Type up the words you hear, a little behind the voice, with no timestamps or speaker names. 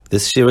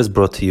This year is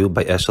brought to you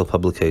by Eshel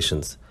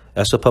Publications.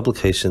 Eshel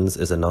Publications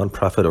is a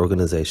non-profit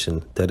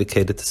organization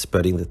dedicated to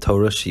spreading the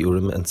Torah,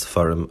 Shiurim, and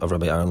Sefarim of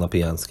Rabbi Aaron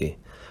Lapiansky.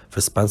 For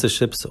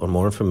sponsorships or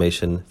more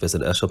information,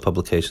 visit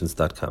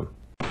eshelpublications.com.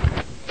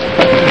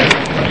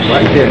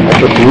 Right there.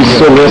 We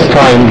saw last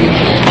time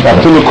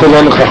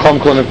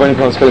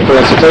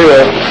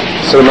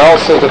so the Mal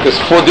says that there's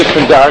 4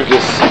 different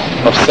dargis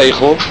of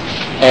Seichel,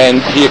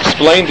 and he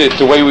explained it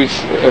the way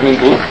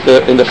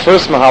in the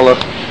first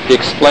Mahalach, he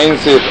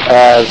explains it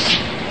as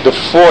the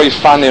 4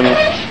 ifanim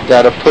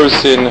that a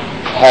person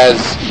has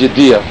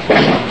yediyah.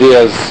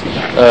 There's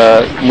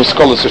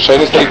muskolos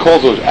hashenis that he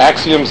calls those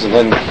axioms, and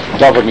then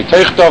davar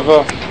miteich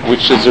davar,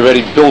 which is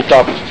already built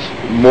up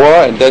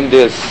more, and then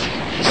there's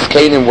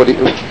skanim,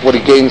 what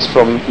he gains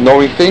from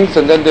knowing things,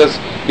 and then there's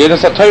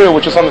yedus hatayra,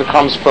 which is something that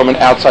comes from an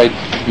outside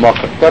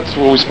market. That's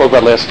what we spoke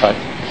about last time.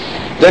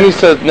 Then he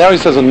says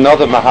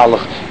another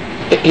mahalach.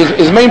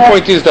 His main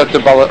point is that the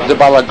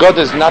Balagod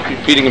is not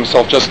repeating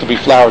himself just to be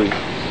flowery.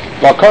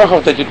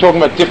 That you're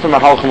talking about different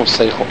mahalachim of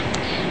seichel.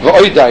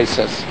 V'oida, he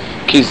says,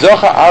 Ki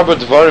zocha arba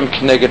dvarim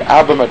k'neged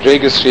arba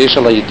madregas sheyesh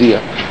ala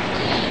yediyah.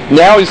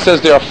 Now he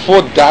says there are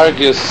 4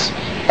 dargis,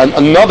 and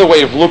another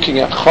way of looking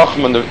at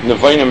chachma,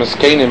 nevoinim,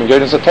 eskenim, and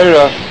yedus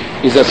hatayra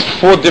is as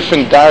 4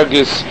 different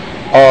dargis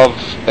of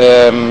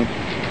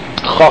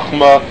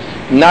chachma,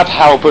 not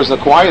how a person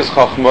acquires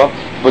chachma,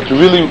 but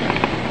really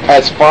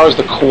as far as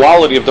the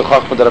quality of the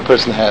chachma that a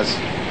person has.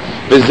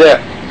 The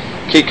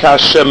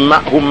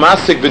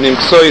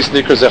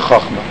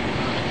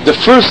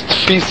first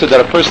tfisa that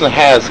a person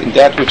has in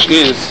that which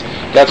is,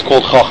 that's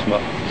called chachma.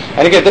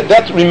 And again,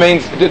 that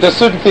remains, there's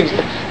certain things,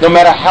 no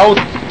matter how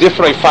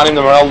different Ifanim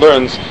the Maral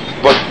learns,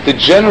 but the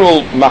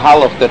general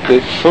mahalach that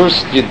the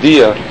first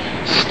yediyah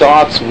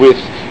starts with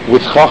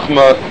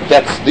chachma,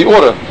 that's the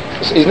order.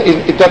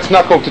 That's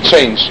not going to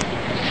change.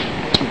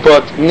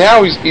 But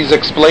now he's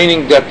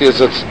explaining that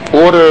there's an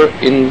order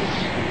in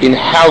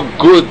how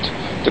good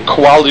the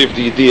quality of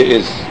the idea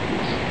is,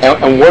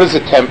 and what is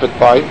it tempered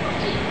by.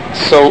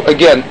 So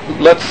again,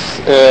 let's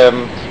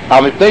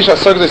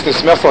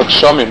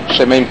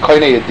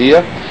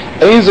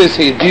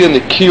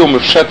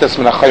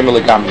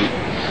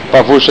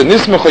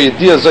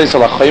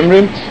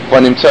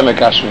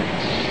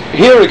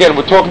here again,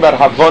 we're talking about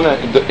Havana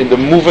in the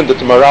movement that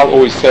the Maral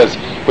always says,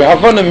 where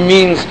Havana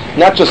means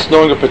not just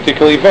knowing a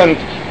particular event,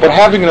 but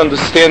having an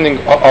understanding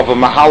of a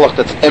mahalach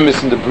that's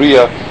emes in the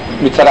Bria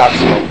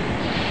mitzaratzmo.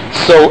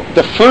 So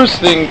the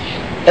first thing,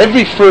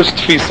 every first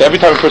tfisa, every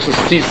time a person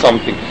sees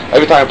something,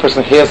 every time a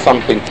person hears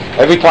something,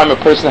 every time a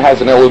person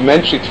has an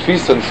elementary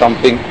tfisa in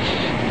something,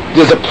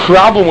 there's a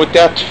problem with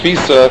that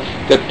tfisa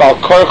that Bal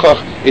Korchach,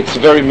 it's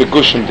very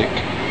megushendik.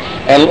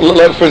 And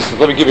for instance,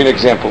 let me give you an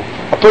example.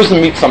 A person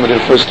meets somebody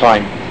the first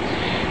time.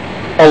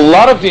 A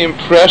lot of the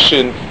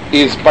impression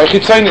is by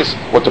chitzainis,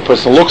 what the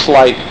person looks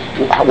like,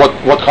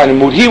 what kind of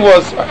mood he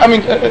was. I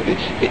mean,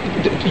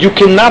 you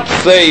cannot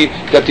say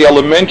that the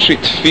elementary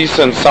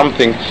tfisa in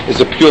something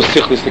is a pure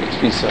sichlistic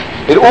tfisa.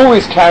 It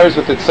always carries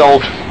with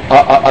itself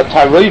a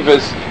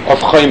tarevis of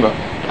chayma.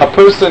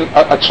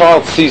 A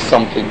child sees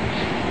something.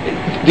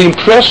 The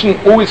impression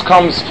always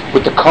comes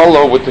with the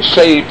color, with the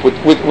shape,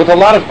 with a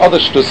lot of other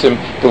shtusim,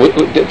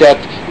 that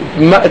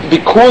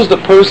because the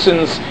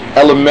person's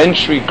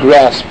elementary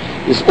grasp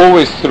is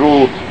always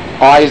through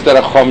eyes that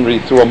are chamri,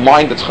 through a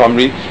mind that's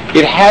chamri,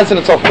 it has in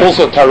itself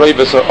also a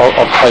tarevis of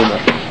chayma.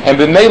 And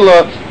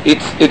b'meila,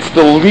 it's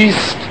the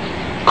least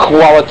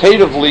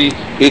qualitatively,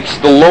 it's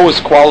the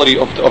lowest quality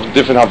of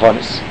different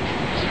havanis.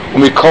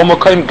 Then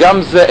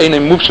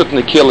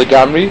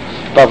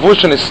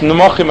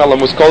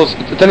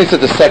he says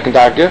the second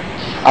argue,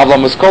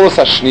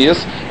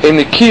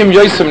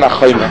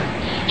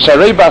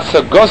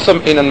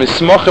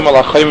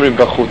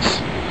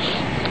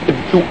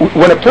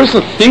 when a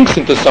person thinks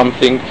into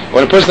something,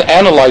 when a person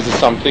analyzes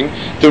something,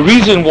 the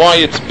reason why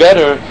it's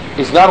better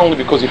is not only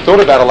because he thought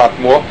about it a lot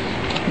more,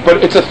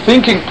 but it's a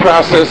thinking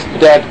process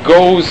that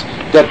goes,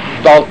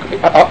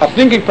 a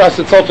thinking process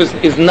itself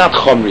is not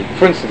chomri.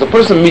 For instance, a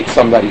person meets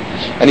somebody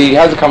and he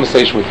has a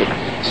conversation with him.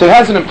 So it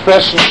has an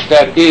impression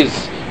that is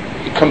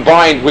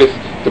combined with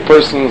the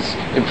person's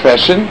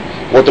impression,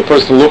 what the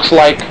person looks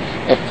like,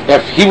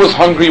 if he was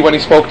hungry when he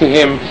spoke to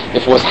him,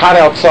 if it was hot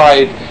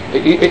outside.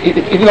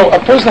 A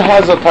person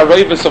has a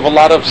tarevis of a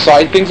lot of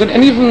side things, and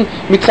even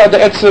mitzad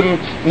etzem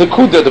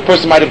nekuda, the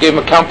person might have given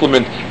him a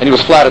compliment and he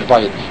was flattered by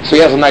it, so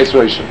he has a nice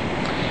ratio.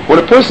 When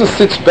a person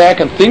sits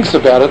back and thinks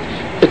about it,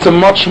 it's a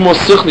much more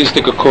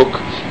sichlistic a cook,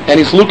 and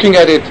he's looking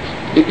at it,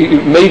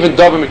 maven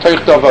davar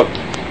miteich davar,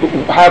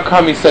 how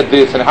come he said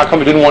this, and how come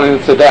he didn't want to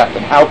say that,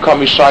 and how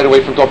come he shied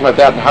away from talking about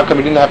that, and how come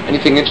he didn't have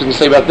anything interesting to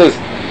say about this.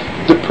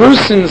 The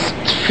person's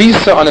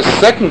tfisa on a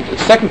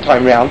second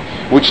time round,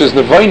 which is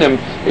nevoinim,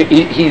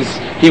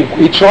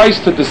 he tries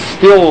to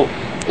distill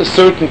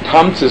certain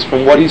tamtzis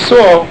from what he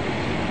saw.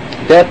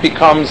 That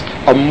becomes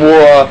a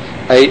more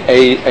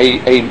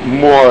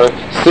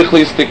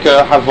sichlistic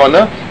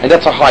havana, and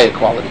that's a higher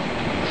quality.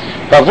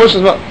 So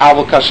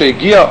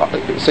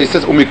he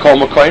says,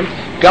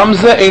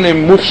 Gamze eine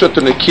mufshat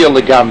und nekia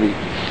legami.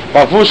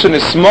 Vavushin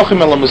is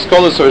smochim ala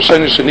muskolos or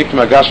sheni shenik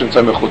magashim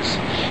tzemechutz.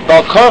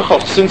 Bal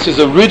Karchov, since his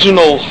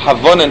original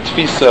Havana and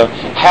Tfisa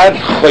had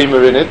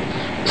chaymer in it,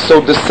 so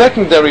the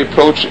secondary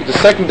approach, the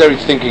secondary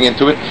thinking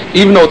into it,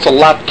 even though it's a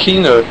lot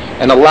keener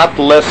and a lot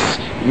less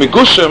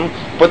migushim,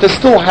 but it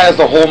still has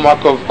a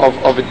hallmark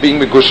of it being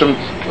migushim,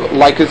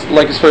 like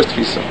his first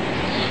Tfisa.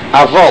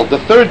 Aval, the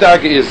third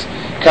dag is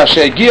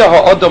kashegia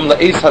ha'adam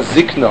la'es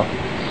hazikna.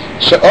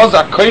 She'oz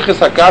ha'koiches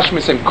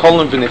ha'gashmis em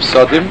kolim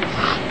v'nifsadim,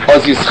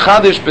 oz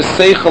yischadesh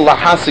b'seichel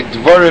lahasik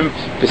dvorim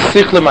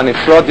b'sichlim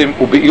ha'nifradim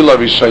u'be'ila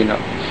rishayna.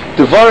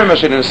 Dvorim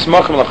asher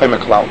nismachim l'chaim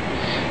ha'klal.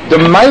 The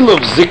mile of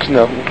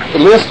zikna, the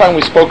last time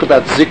we spoke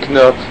about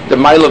zikna, the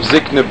mile of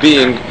zikna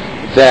being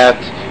that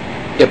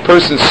a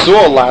person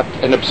saw a lot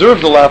and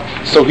observed a lot,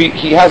 so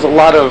he has a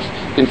lot of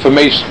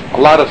information, a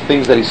lot of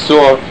things that he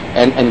saw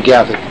and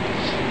gathered.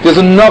 There's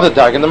another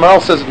dag, and the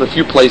Maral says it in a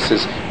few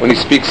places when he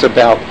speaks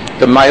about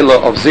the Maila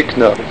of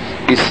Zikna.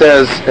 He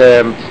says,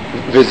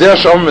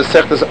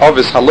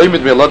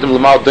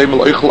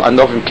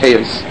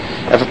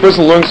 if a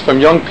person learns from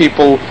young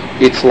people,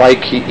 it's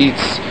like he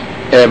eats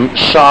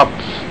sharp,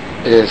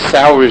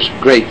 sourish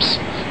grapes.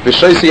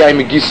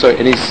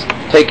 And he's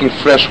taking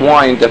fresh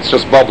wine that's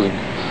just bubbling.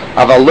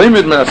 A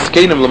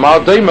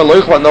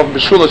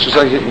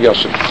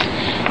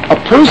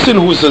person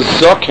who's a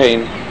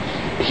Zakein,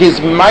 his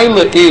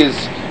Maila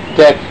is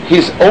that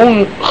his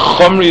own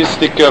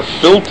chomristic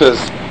filters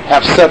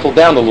have settled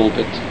down a little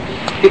bit.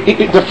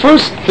 The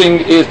first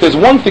thing is, there's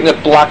one thing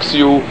that blocks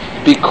you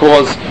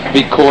because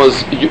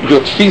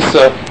your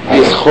tfisa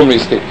is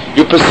chomristic.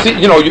 You perceive,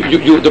 you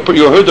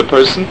heard the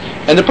person,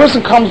 and the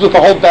person comes with a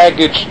whole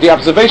baggage. The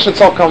observation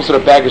itself comes with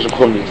a baggage of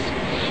chomris.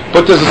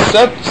 But there's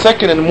a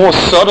second and more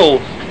subtle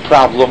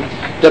problem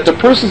that the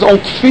person's own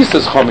tfisa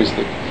is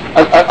chomristic.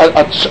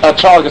 A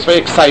child gets very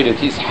excited.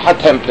 He's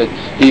hot-tempered.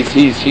 He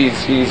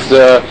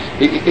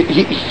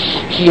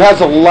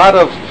has a lot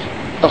of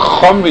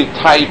chomri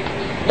type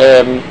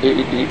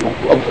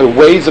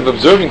ways of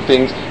observing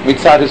things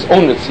mitzad his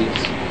own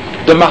netzias.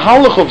 The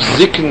mahalach of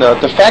zikna,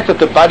 the fact that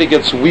the body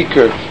gets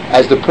weaker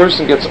as the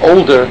person gets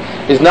older,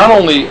 is not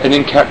only an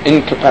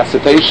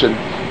incapacitation.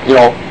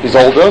 He's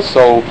older,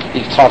 so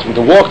it's hard for him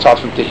to walk, it's hard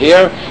for him to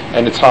hear,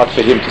 and it's hard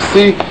for him to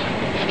see.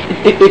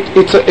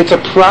 It's a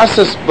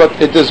process, but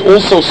there's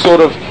also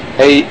sort of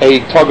a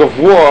tug of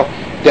war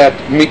that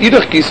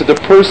me'idach gisa, the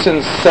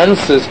person's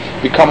senses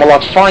become a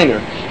lot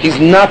finer. He's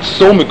not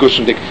so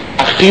megushendik.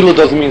 Achila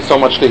doesn't mean so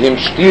much to him.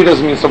 Shtir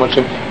doesn't mean so much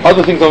to him.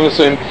 Other things don't mean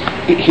so to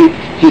him.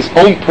 His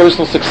own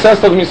personal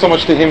success doesn't mean so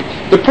much to him.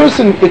 The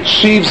person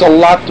achieves a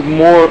lot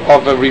more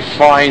of a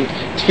refined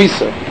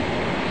tfisa.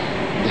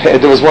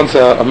 There was once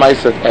a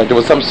ma'aser, there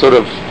was some sort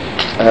of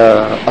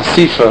a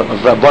sifa of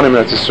Rabbanim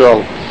in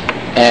Israel,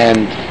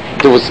 and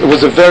there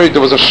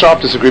was a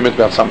sharp disagreement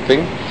about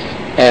something,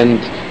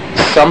 and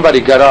somebody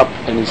got up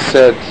and he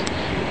said,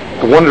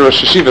 one of the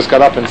Rosh Hashivas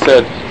got up and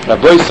said,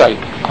 Rabbi Say,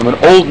 I'm an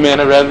old man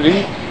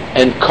already,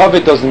 and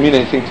kavod doesn't mean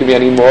anything to me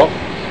anymore.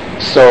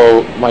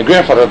 So my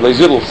grandfather, Rabbi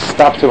Zidl,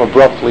 stopped him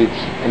abruptly,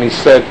 and he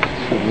said,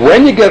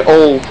 when you get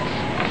old,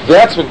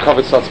 that's when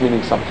kavod starts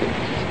meaning something.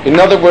 In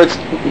other words,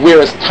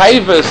 whereas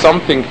taiva is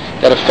something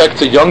that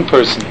affects a young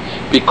person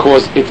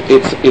because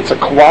it's a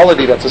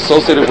quality that's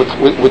associated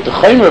with the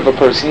chaymer of a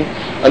person,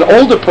 an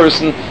older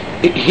person,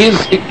 his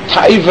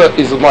taiva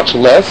is much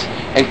less,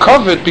 and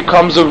kavod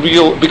becomes a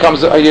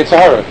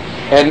yitzhara,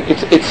 and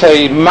it's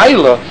a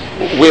maila.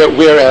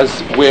 Whereas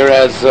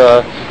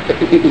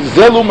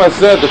zelum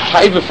hazeh, the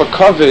taiva for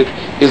kavod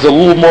is a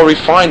little more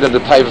refined than the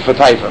taiva for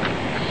taiva.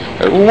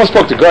 We once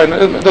spoke to God,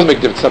 it doesn't make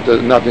a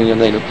difference, not in your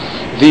name.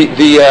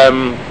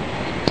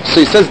 So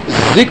he says,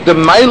 the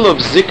mile of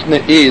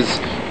zikna is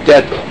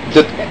that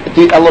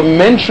the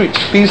elementary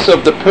tfisa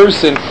of the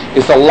person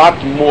is a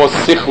lot more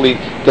sichli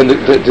than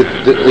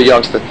the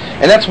youngster.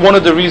 And that's one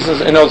of the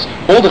reasons,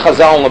 all the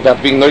chazal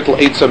about being noitel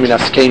eitzah min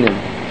askenim.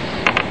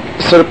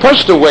 So the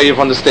pashto way of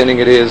understanding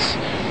it is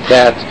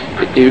that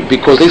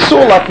because they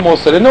saw a lot more,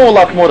 so they know a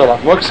lot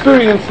more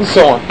experience and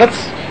so on.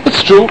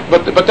 It's true,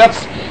 but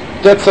that's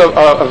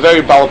a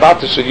very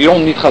balabatish. You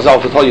don't need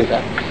chazal to tell you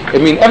that. I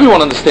mean,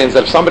 everyone understands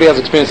that if somebody has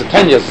experience of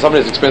 10 years and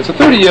somebody has experience of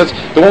 30 years,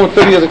 the one with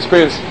 30 years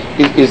experience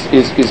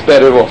is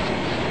better off.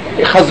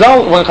 When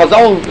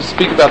Chazal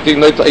speak about the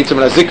Noitel Eitzah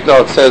Min HaZikna,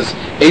 it says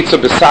Eitzah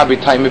B'Sabi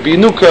Taima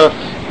B'Yinuka.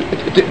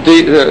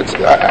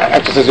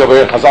 Actually says over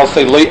here, Chazal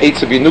say Loi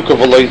Eitzah B'Yinuka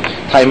V'Loi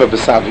Taima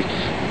B'Sabi.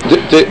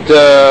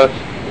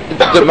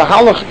 The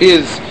mahalach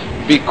is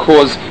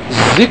because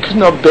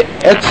Zikna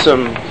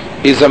Be'etzem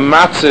is a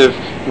matziv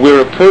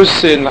where a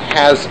person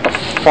has a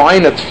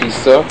finer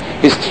tfisa.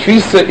 His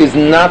tfisa is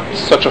not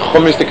such a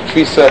chomistic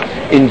tfisa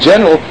in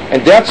general,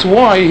 and that's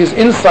why his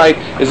insight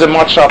is a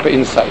much sharper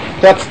insight.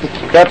 That's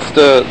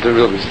the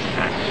real reason.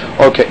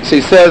 Okay, so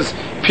he says,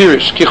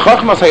 Pirish, ki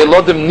chachmas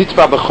hayalodim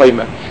nitva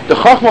b'choyme. The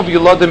chachma of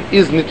yalodim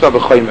is nitva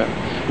b'choyme.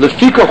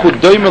 Lefika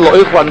chudoyme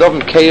lo'oich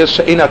v'anovim keyes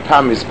she'ena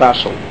tam is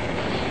bashal.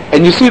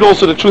 And you see it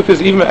also, the truth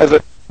is, even as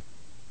a